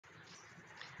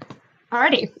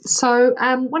Alrighty, so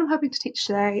what I'm hoping to teach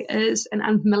today is an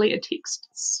unfamiliar text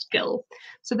skill.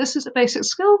 So this is a basic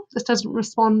skill. This doesn't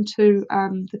respond to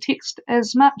the text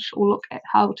as much or look at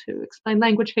how to explain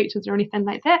language features or anything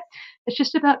like that. It's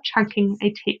just about chunking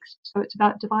a text. So it's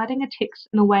about dividing a text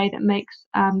in a way that makes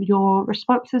your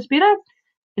responses better,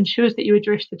 ensures that you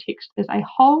address the text as a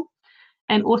whole,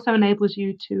 and also enables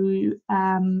you to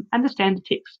understand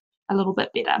the text a little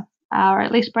bit better, or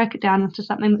at least break it down into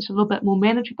something that's a little bit more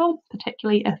manageable,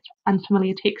 particularly if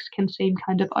unfamiliar text can seem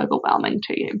kind of overwhelming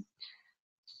to you.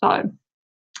 So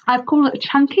I've called it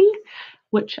chunking,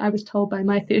 which I was told by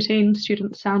my 13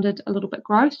 students sounded a little bit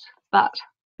gross, but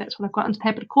that's what I've got into the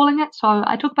habit of calling it. So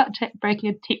I talk about breaking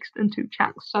a text into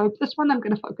chunks. So this one I'm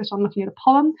going to focus on looking at a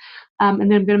poem, and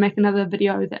then I'm going to make another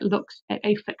video that looks at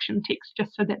a fiction text,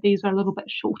 just so that these are a little bit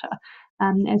shorter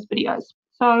as videos.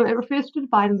 So it refers to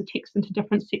dividing the text into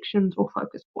different sections or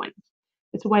focus points.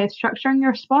 It's a way of structuring your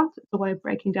response. It's a way of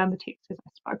breaking down the text as I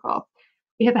spoke of.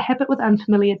 We have a habit with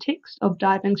unfamiliar text of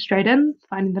diving straight in,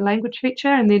 finding the language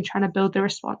feature, and then trying to build the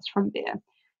response from there.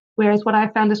 Whereas what I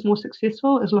found is more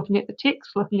successful is looking at the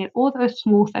text, looking at all those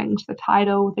small things, the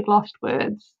title, the glossed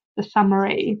words, the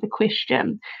summary, the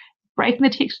question, breaking the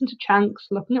text into chunks,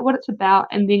 looking at what it's about,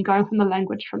 and then going from the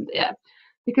language from there.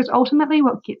 Because ultimately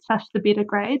what gets us the better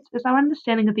grades is our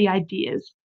understanding of the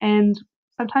ideas. And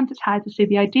sometimes it's hard to see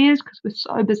the ideas because we're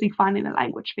so busy finding the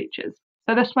language features.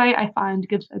 So this way I find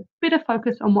gives a better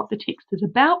focus on what the text is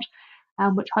about,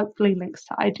 which hopefully links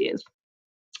to ideas.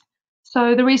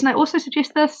 So the reason I also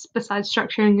suggest this, besides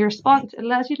structuring your response, it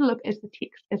allows you to look at the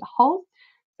text as a whole.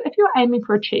 So if you're aiming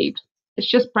for achieved, it's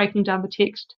just breaking down the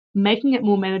text, making it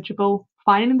more manageable,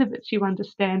 finding the bits you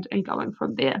understand, and going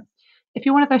from there. If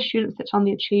you're one of those students that's on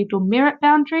the achieved or merit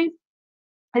boundary,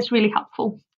 it's really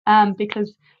helpful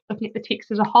because looking at the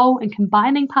text as a whole and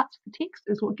combining parts of the text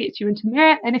is what gets you into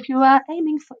merit. And if you are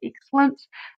aiming for excellence,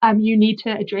 you need to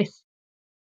address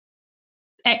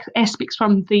aspects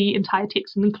from the entire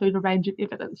text and include a range of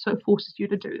evidence. So it forces you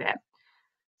to do that.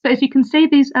 So as you can see,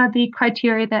 these are the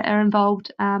criteria that are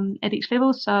involved at each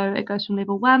level. So it goes from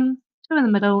level 1, 2 in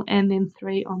the middle, and then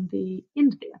 3 on the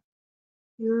end there.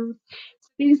 So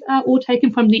these are all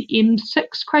taken from the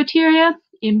M6 criteria.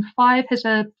 M5 has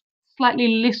a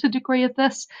slightly lesser degree of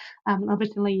this.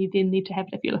 Obviously, you then need to have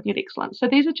it if you're looking at excellence. So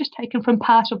these are just taken from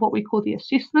part of what we call the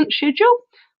assessment schedule,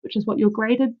 which is what you're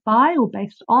graded by or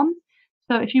based on.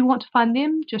 So if you want to find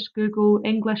them, just Google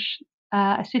English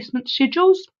assessment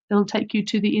schedules. It'll take you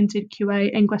to the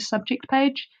NCEA English subject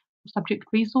page, subject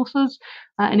resources.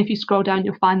 And if you scroll down,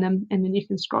 you'll find them, and then you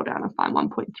can scroll down and find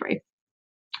 1.3.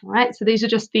 All right, so these are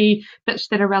just the bits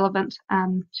that are relevant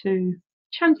to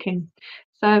chunking.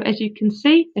 So as you can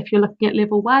see, if you're looking at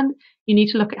level 1, you need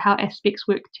to look at how aspects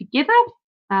work together.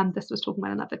 This was talking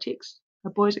about another text, a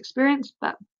boy's experience,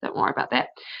 but don't worry about that.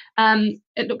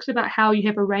 It looks about how you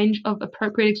have a range of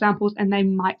appropriate examples and they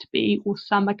might be, or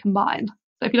some are combined.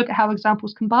 So if you look at how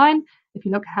examples combine, if you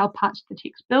look at how parts of the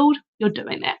text build, you're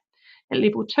doing that. At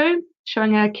level 2,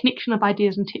 showing a connection of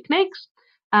ideas and techniques,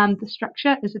 the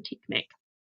structure is a technique.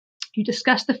 You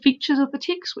discuss the features of the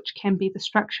text, which can be the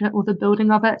structure or the building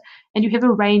of it, and you have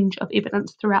a range of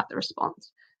evidence throughout the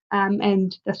response.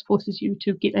 And this forces you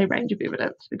to get a range of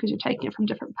evidence because you're taking it from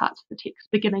different parts of the text,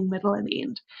 beginning, middle, and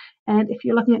end. And if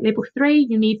you're looking at level 3,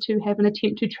 you need to have an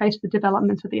attempt to trace the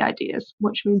development of the ideas,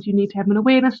 which means you need to have an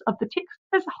awareness of the text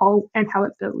as a whole and how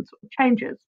it builds or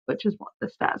changes, which is what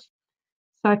this does.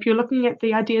 So if you're looking at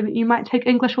the idea that you might take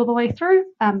English all the way through,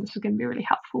 this is going to be really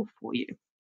helpful for you.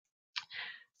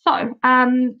 So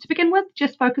to begin with,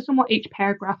 just focus on what each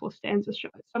paragraph or stanza shows.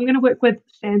 So I'm going to work with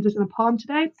stanzas in a poem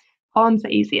today. Poems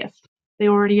are easiest. They're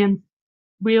already in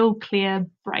real clear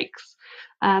breaks.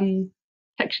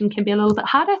 Fiction can be a little bit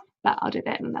harder, but I'll do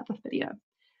that in another video.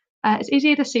 It's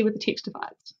easier to see where the text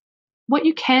divides. What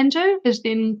you can do is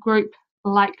then group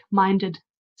like-minded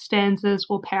stanzas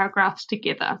or paragraphs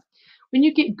together. When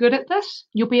you get good at this,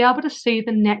 you'll be able to see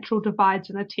the natural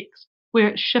divides in a text, where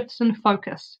it shifts in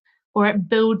focus, or it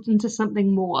builds into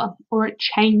something more, or it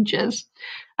changes.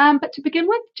 But to begin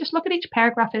with, just look at each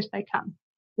paragraph as they come.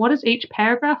 What is each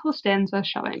paragraph or stanza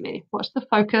showing me? What's the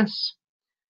focus?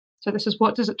 So this is,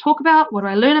 what does it talk about? What do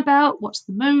I learn about? What's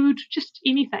the mood? Just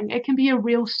anything. It can be a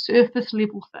real surface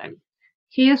level thing.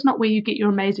 Here's not where you get your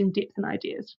amazing depth and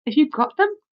ideas. If you've got them,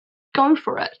 go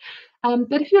for it.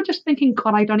 But if you're just thinking,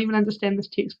 God, I don't even understand this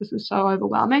text, this is so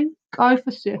overwhelming, go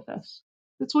for surface.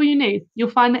 That's all you need. You'll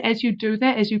find that as you do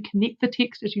that, as you connect the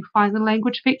text, as you find the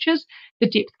language features, the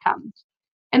depth comes.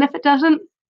 And if it doesn't,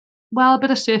 well, a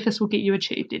bit of surface will get you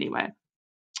achieved anyway.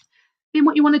 Then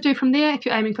what you want to do from there, if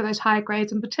you're aiming for those higher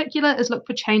grades in particular, is look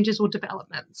for changes or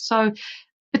developments. So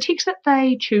the text that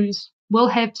they choose will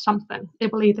have something.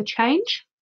 It will either change,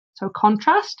 so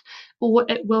contrast, or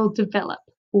it will develop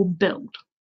or build.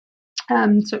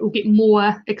 So it will get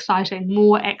more exciting,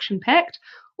 more action-packed,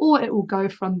 or it will go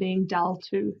from being dull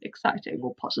to exciting,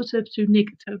 or positive to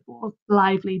negative, or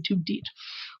lively to dead,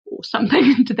 or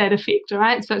something to that effect, all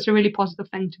right? So it's a really positive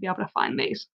thing to be able to find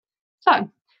these. So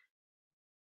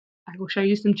I will show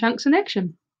you some chunks in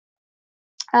action.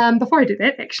 Before I do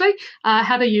that, actually,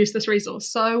 how to use this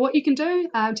resource. So what you can do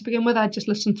to begin with, I just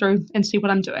listen through and see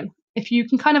what I'm doing. If you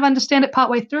can kind of understand it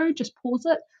partway through, just pause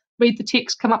it, read the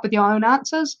text, come up with your own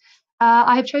answers.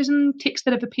 I have chosen texts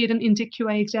that have appeared in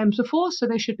NCEA exams before, so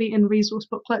they should be in resource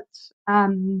booklets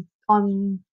on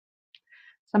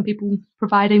some people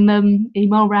providing them,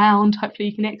 email round, hopefully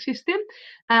you can access them.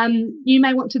 You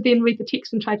may want to then read the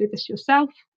text and try to do this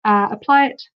yourself, apply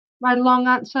it, write a long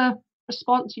answer,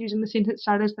 response using the sentence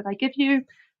starters that I give you,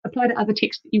 apply to other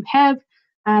texts that you have.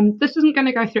 This isn't going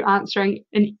to go through answering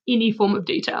in any form of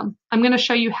detail. I'm going to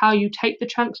show you how you take the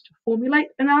chunks to formulate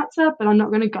an answer, but I'm not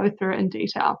going to go through it in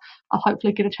detail. I'll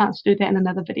hopefully get a chance to do that in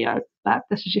another video, but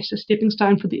this is just a stepping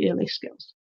stone for the early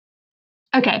skills.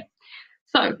 Okay,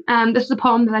 so this is a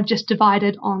poem that I've just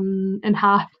divided in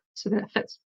half so that it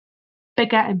fits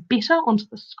bigger and better onto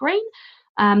the screen.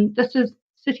 This is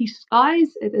City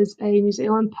Skies. It is a New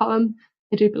Zealand poem.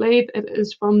 I do believe it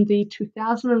is from the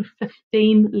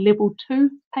 2015 Level 2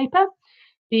 paper.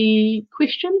 The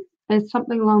question is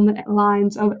something along the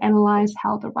lines of analyze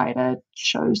how the writer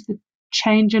shows the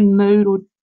change in mood or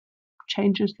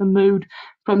changes the mood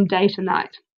from day to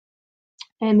night.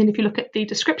 And then if you look at the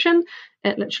description,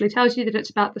 it literally tells you that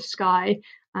it's about the sky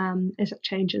as it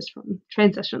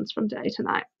transitions from day to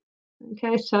night.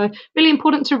 Okay, so really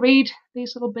important to read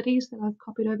these little biddies that I've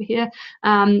copied over here.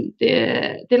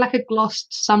 They're like a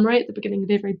glossed summary at the beginning of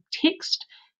every text.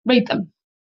 Read them,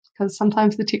 because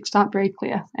sometimes the texts aren't very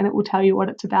clear and it will tell you what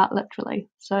it's about literally,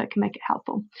 so it can make it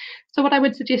helpful. So what I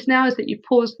would suggest now is that you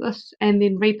pause this and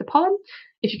then read the poem.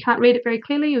 If you can't read it very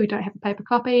clearly or you don't have a paper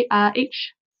copy,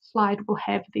 each slide will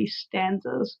have these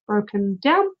stanzas broken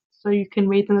down so you can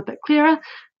read them a bit clearer,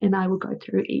 and I will go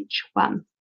through each one.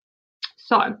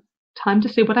 So time to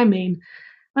see what I mean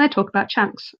when I talk about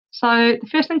chunks. So the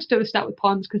first thing to do is start with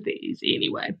poems because they're easy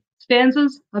anyway.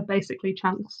 Stanzas are basically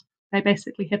chunks. They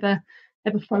basically have a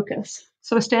focus.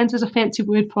 So a stanza is a fancy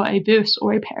word for a verse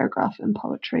or a paragraph in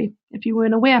poetry, if you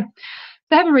weren't aware.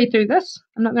 So have a read through this.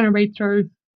 I'm not going to read through the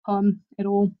poem at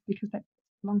all because that's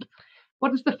long.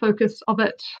 What is the focus of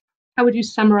it? How would you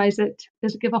summarize it?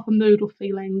 Does it give off a mood or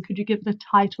feeling? Could you give it a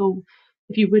title?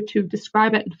 If you were to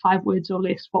describe it in 5 words or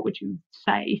less, what would you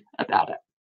say about it?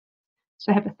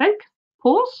 So have a think,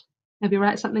 pause, maybe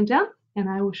write something down, and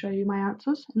I will show you my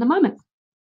answers in a moment.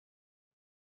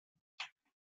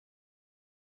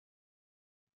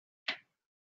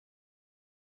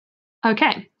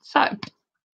 Okay, so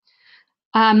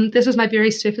this is my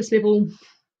very surface level,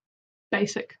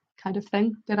 basic kind of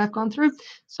thing that I've gone through.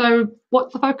 So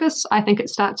what's the focus? I think it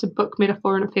starts a book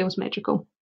metaphor and it feels magical.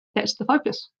 That's the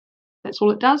focus. That's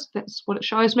all it does. That's what it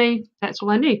shows me. That's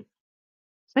all I need.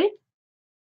 See?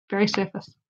 Very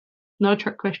surface. Not a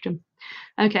trick question.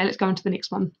 Okay, let's go into the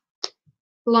next one.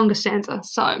 Longer stanza.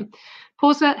 So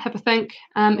pause it, have a think.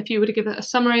 If you were to give it a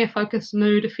summary, a focus,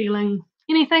 mood, a feeling,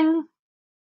 anything,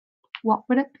 what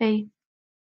would it be?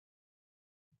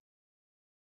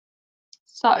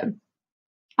 So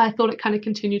I thought it kind of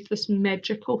continued this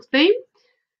magical theme.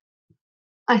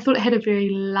 I thought it had a very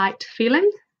light feeling.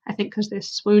 I think because there's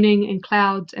swooning and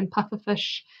clouds and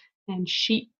pufferfish and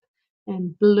sheep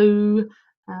and blue,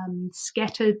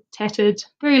 scattered, tattered,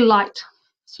 very light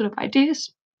sort of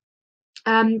ideas.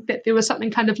 That there was something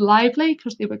kind of lively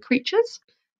because there were creatures.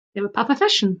 There were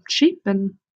pufferfish and sheep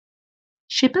and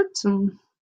shepherds and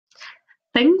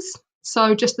things.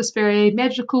 So just this very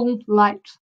magical, light,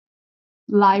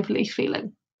 lively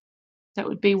feeling. That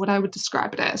would be what I would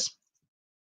describe it as.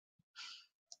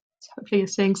 So hopefully you're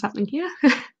seeing something here.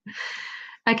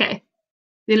 Okay,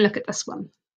 then look at this one.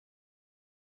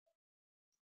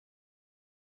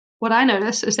 What I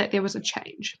noticed is that there was a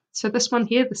change. So this one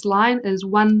here, this line is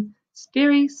one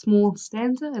very small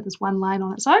stanza. It is one line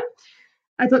on its own.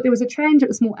 I thought there was a change. It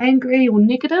was more angry or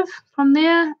negative from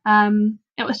there.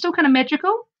 It was still kind of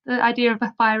magical. The idea of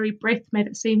a fiery breath made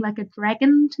it seem like a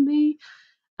dragon to me.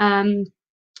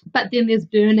 But then there's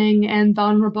burning and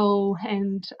vulnerable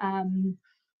and and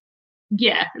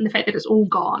the fact that it's all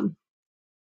gone.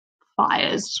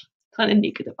 Fires, kind of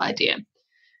negative idea.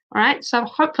 All right, so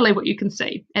hopefully what you can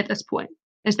see at this point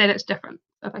is that it's different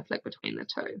if I flick between the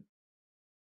two.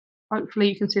 hopefully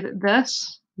you can see that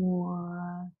this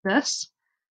or this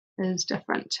is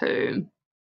different to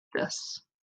this.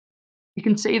 You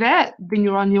can see that, then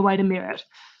you're on your way to merit.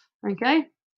 Okay,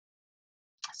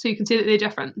 so you can see that they're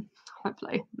different,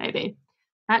 hopefully, maybe.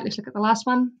 All right, let's look at the last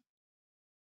one.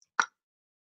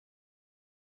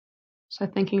 So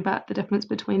thinking about the difference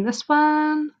between this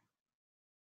one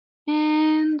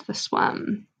and this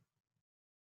one.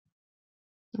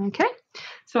 Okay,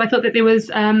 so I thought that there was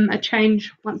a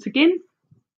change once again,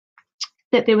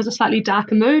 that there was a slightly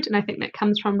darker mood, and I think that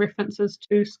comes from references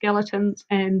to skeletons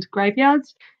and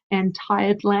graveyards and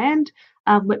tired land,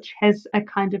 which has a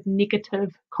kind of negative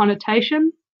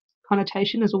connotation.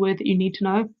 Connotation is a word that you need to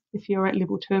know if you're at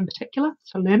level 2 in particular,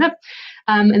 so learn it.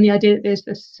 And the idea that there's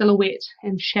this silhouette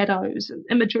and shadows and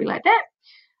imagery like that.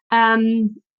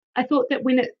 I thought that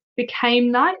when it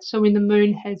became night, so when the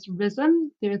moon has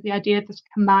risen, there is the idea of this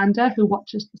commander who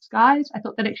watches the skies. I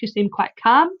thought that actually seemed quite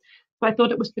calm. So I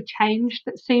thought it was the change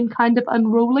that seemed kind of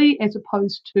unruly as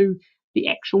opposed to the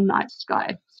actual night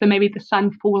sky. So maybe the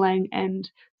sun falling and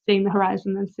seeing the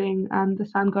horizon and seeing the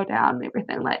sun go down and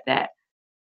everything like that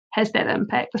has that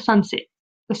impact. The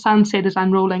sunset is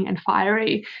unruling and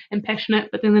fiery and passionate,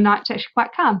 but then the night's actually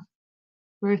quite calm,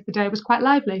 whereas the day was quite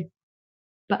lively,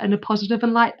 but in a positive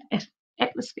and light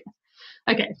atmosphere.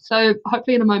 Okay, so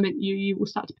hopefully in a moment you will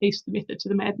start to piece the method to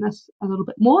the madness a little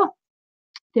bit more.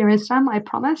 There is some, I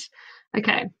promise.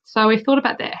 Okay, so we've thought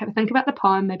about that. Have a think about the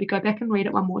poem, maybe go back and read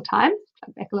it one more time,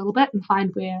 go back a little bit and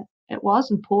find where it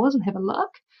was and pause and have a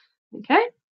look. Okay,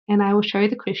 and I will show you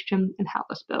the question and how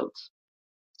this builds.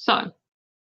 So,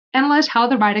 analyze how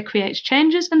the writer creates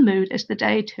changes in mood as the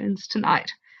day turns to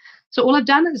night. So all I've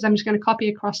done is I'm just going to copy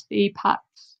across the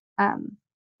parts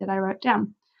that I wrote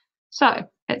down. So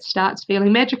it starts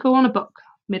feeling magical on a book,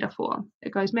 metaphor.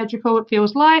 It goes magical, it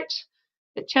feels light.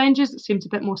 It changes, it seems a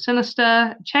bit more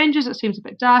sinister. It changes, it seems a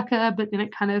bit darker, but then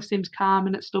it kind of seems calm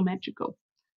and it's still magical.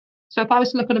 So if I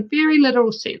was to look at a very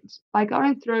literal sense, by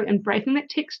going through and breaking that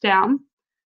text down,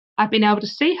 I've been able to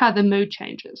see how the mood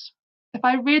changes. If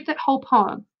I read that whole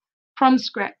poem from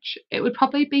scratch, it would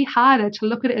probably be harder to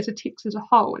look at it as a text as a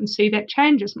whole and see that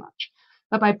change as much.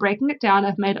 But by breaking it down,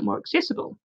 I've made it more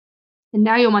accessible. And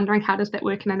now you're wondering, how does that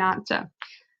work in an answer?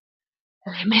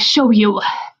 Let me show you.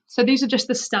 So these are just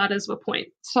the starters of a point.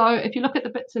 So if you look at the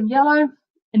bits in yellow,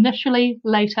 initially,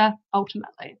 later,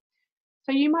 ultimately.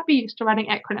 So you might be used to writing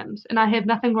acronyms, and I have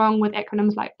nothing wrong with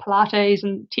acronyms like Pilates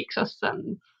and Texas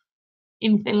and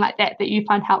anything like that you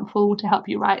find helpful to help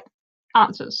you write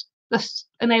answers. This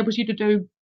enables you to do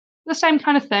the same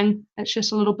kind of thing. It's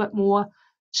just a little bit more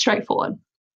straightforward,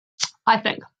 I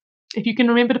think. If you can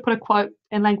remember to put a quote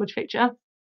and language feature,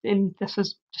 then this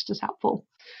is just as helpful.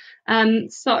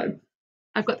 So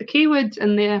I've got the keywords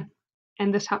in there,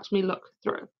 and this helps me look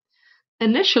through.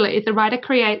 Initially, the writer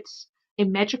creates a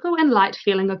magical and light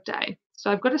feeling of day.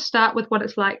 So I've got to start with what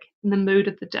it's like in the mood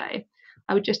of the day.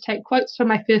 I would just take quotes from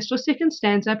my first or second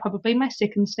stanza, probably my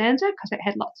second stanza, because it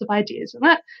had lots of ideas in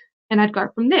it, and I'd go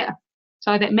from there.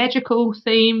 So that magical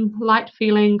theme, light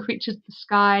feeling, creatures of the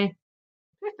sky.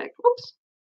 Perfect. Oops.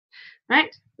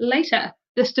 Right. Later,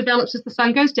 this develops as the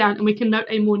sun goes down, and we can note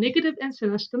a more negative and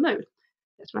sinister mood.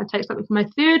 That's when I take something from my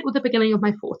third or the beginning of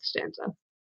my fourth stanza.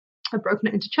 I've broken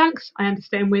it into chunks. I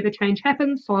understand where the change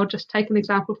happens, so I'll just take an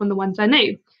example from the ones I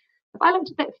need. If I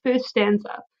looked at that first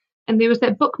stanza, and there was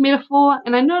that book metaphor,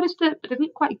 and I noticed it, but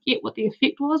didn't quite get what the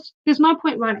effect was, there's no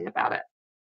point writing about it.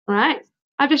 Right?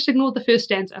 I just ignored the first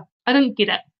stanza. I didn't get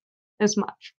it as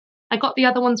much. I got the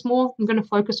other ones more. I'm going to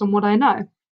focus on what I know,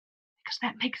 because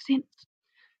that makes sense.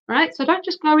 Right? So don't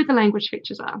just go where the language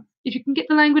features are. If you can get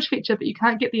the language feature, but you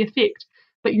can't get the effect,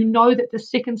 but you know that the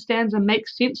second stanza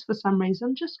makes sense for some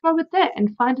reason, just go with that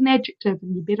and find an adjective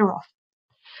and you're better off.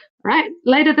 Right?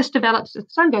 Later this develops as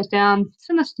the sun goes down,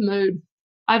 sinister mood.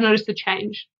 I've noticed the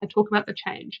change. I talk about the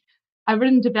change. I've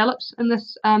written develops in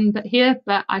this bit here,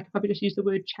 but I could probably just use the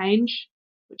word change,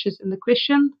 which is in the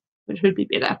question, which would be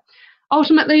better.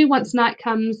 Ultimately, once night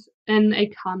comes in, a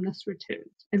calmness returns.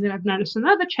 And then I've noticed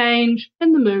another change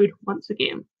in the mood once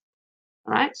again.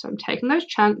 All right, so I'm taking those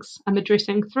chunks. I'm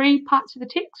addressing 3 parts of the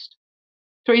text.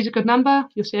 3 is a good number.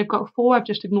 You'll see I've got 4. I've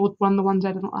just ignored one of the ones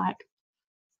I didn't like.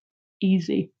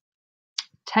 Easy.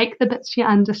 Take the bits you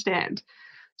understand.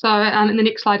 So in the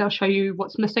next slide, I'll show you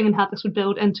what's missing and how this would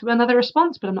build into another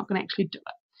response, but I'm not going to actually do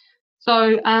it.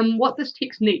 So what this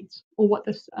text needs, or what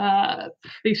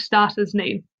these starters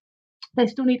need, they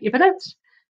still need evidence.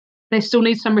 They still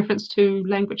need some reference to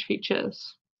language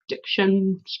features,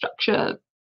 diction, structure,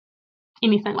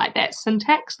 anything like that.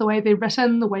 Syntax, the way they're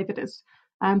written, the way that is.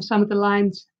 Some of the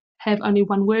lines have only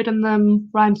one word in them,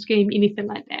 rhyme scheme, anything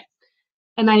like that.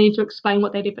 and they need to explain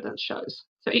what that evidence shows.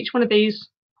 So each one of these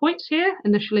points here,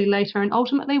 initially, later, and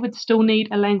ultimately, would still need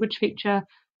a language feature,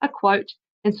 a quote,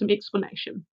 and some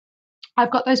explanation.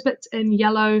 I've got those bits in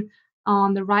yellow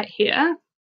on the right here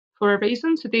for a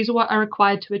reason. So these are what are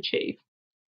required to achieve.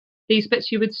 These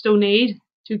bits you would still need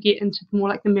to get into more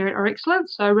like the merit or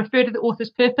excellence. So refer to the author's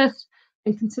purpose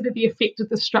and consider the effect of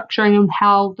the structuring and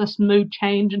how this mood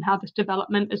change and how this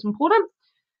development is important.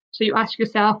 So you ask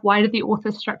yourself, why did the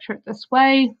author structure it this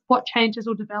way? What changes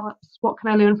or develops? What can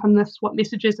I learn from this? What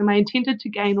messages am I intended to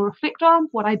gain or reflect on?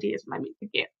 What ideas am I meant to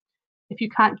get? If you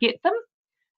can't get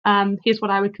them, here's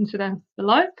what I would consider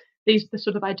below. These are the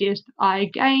sort of ideas that I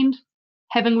gained,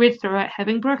 having read through it,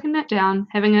 having broken it down,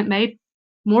 having it made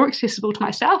more accessible to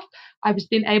myself. I was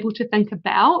then able to think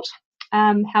about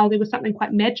how there was something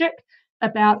quite magic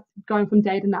about going from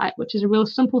day to night, which is a real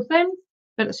simple thing,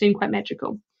 but it seemed quite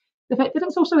magical. The fact that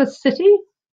it's also a city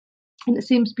and it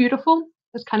seems beautiful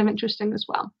is kind of interesting as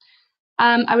well.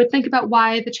 I would think about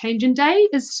why the change in day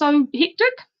is so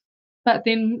hectic, but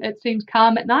then it seems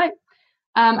calm at night.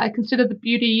 I consider the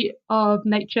beauty of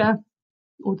nature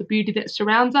or the beauty that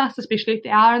surrounds us, especially if they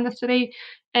are in the city,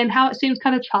 and how it seems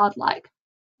kind of childlike.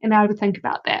 And I would think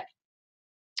about that.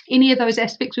 Any of those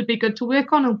aspects would be good to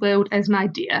work on and build as an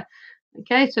idea.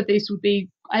 Okay, so these would be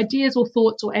ideas or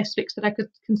thoughts or aspects that I could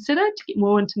consider to get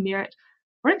more into merit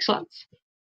or excellence.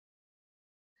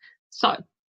 So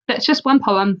that's just one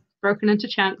poem broken into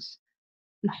chunks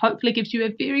and hopefully gives you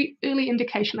a very early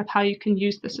indication of how you can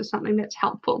use this as something that's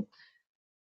helpful.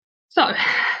 So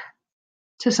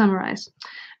to summarize,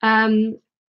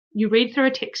 you read through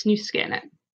a text and you scan it.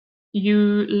 You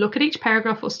look at each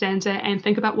paragraph or stanza and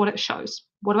think about what it shows.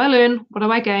 What do I learn? What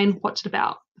do I gain? What's it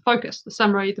about? The focus, the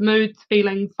summary, the mood, the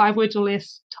feeling, 5 words or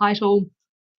less, title.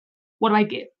 What do I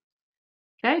get?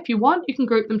 Okay, if you want, you can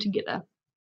group them together.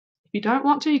 If you don't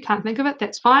want to, you can't think of it,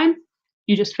 that's fine.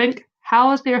 You just think,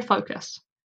 how is there a focus?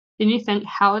 Then you think,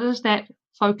 how does that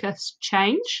focus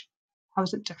change? How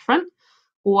is it different?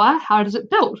 Or how does it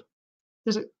build?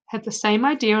 Does it have the same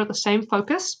idea or the same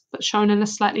focus, but shown in a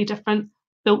slightly different,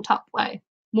 built up way?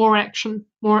 More action,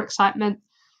 more excitement,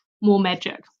 more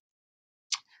magic.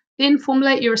 Then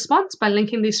formulate your response by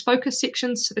linking these focus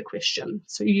sections to the question.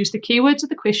 So you use the keywords of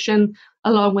the question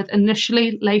along with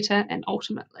initially, later, and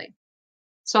ultimately.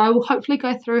 So I will hopefully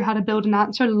go through how to build an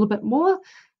answer a little bit more,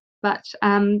 but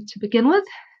to begin with,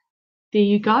 there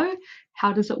you go.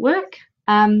 How does it work?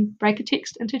 Break a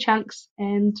text into chunks,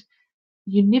 and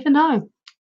you never know,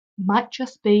 might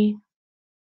just be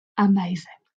amazing.